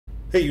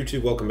Hey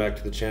YouTube, welcome back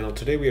to the channel.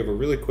 Today we have a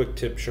really quick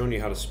tip showing you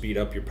how to speed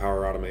up your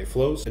Power Automate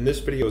flows. And this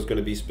video is going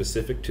to be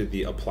specific to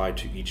the apply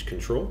to each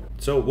control.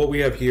 So what we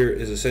have here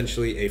is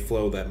essentially a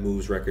flow that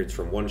moves records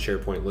from one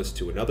SharePoint list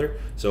to another.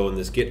 So in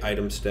this get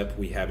item step,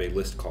 we have a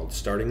list called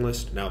starting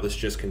list. Now this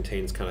just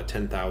contains kind of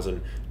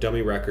 10,000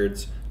 dummy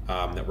records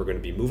that we're going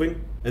to be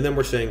moving. And then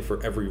we're saying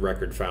for every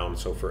record found,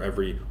 so for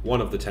every one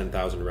of the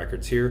 10,000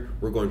 records here,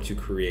 we're going to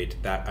create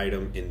that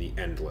item in the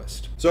end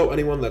list. So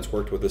anyone that's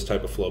worked with this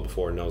type of flow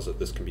before knows that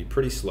this can be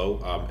pretty slow.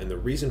 And the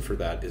reason for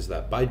that is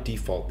that by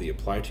default, the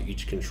apply to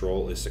each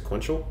control is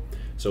sequential.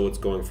 So it's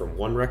going from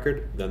one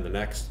record, then the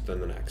next,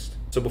 then the next.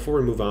 So before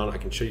we move on, I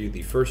can show you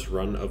the first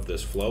run of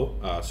this flow.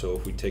 So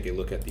if we take a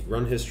look at the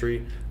run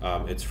history,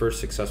 its first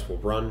successful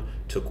run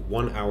took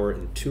 1 hour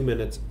and 2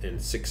 minutes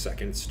and 6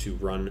 seconds to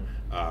run.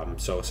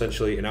 So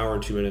essentially an hour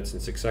and 2 minutes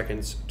and 6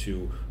 seconds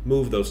to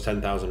move those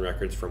 10,000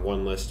 records from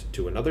one list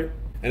to another.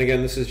 And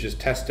again, this is just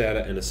test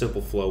data in a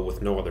simple flow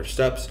with no other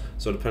steps.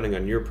 So depending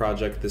on your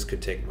project, this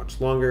could take much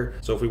longer.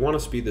 So if we want to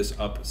speed this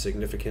up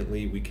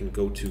significantly, we can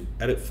go to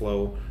edit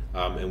flow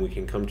and we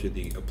can come to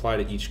the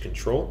apply to each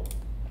control.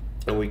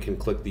 And we can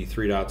click the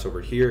three dots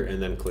over here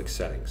and then click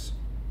settings.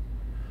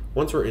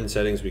 Once we're in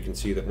settings, we can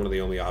see that one of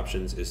the only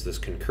options is this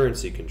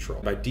concurrency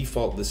control. By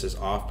default, this is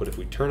off, but if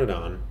we turn it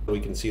on, we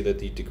can see that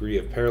the degree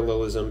of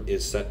parallelism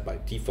is set by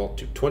default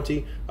to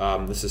 20.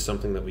 This is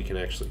something that we can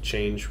actually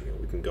change.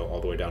 We can go all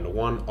the way down to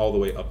 1, all the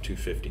way up to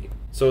 50.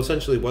 So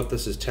essentially what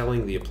this is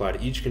telling the apply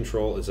to each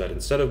control is that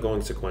instead of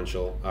going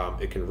sequential,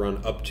 it can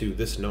run up to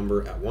this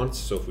number at once.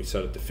 So if we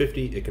set it to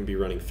 50, it can be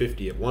running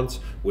 50 at once,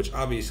 which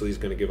obviously is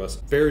going to give us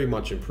very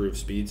much improved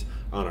speeds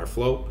on our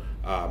flow.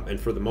 And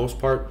for the most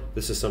part,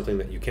 this is something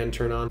that you can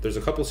turn on. There's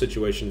a couple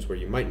situations where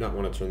you might not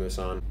want to turn this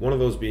on. One of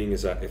those being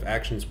is that if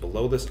actions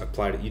below this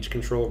apply to each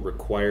control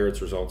require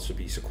its results to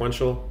be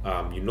sequential,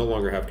 you no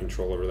longer have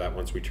control over that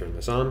once we turn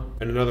this on.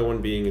 And another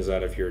one being is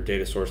that if your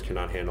data source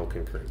cannot handle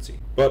concurrency.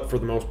 But for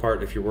the most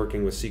part, if you're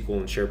working with SQL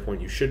and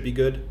SharePoint, you should be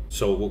good.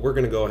 So what we're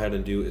going to go ahead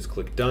and do is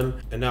click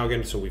done. And now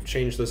again, so we've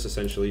changed this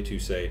essentially to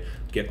say,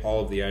 get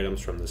all of the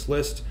items from this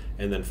list,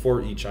 and then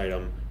for each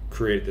item,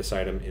 create this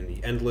item in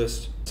the end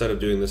list. Instead of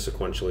doing this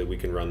sequentially, we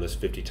can run this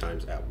 50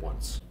 times at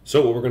once.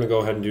 So what we're going to go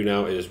ahead and do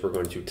now is we're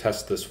going to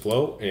test this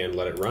flow and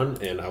let it run,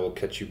 and I will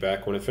catch you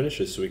back when it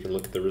finishes so we can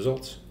look at the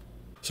results.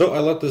 So I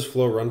let this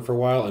flow run for a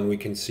while, and we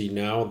can see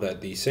now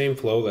that the same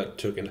flow that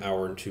took an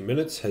hour and 2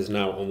 minutes has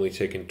now only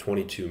taken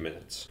 22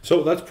 minutes.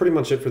 So that's pretty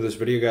much it for this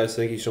video, guys.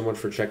 Thank you so much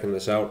for checking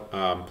this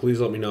out. Please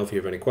let me know if you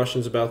have any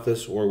questions about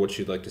this or what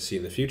you'd like to see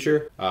in the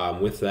future.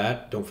 With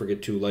that, don't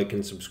forget to like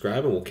and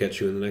subscribe, and we'll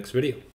catch you in the next video.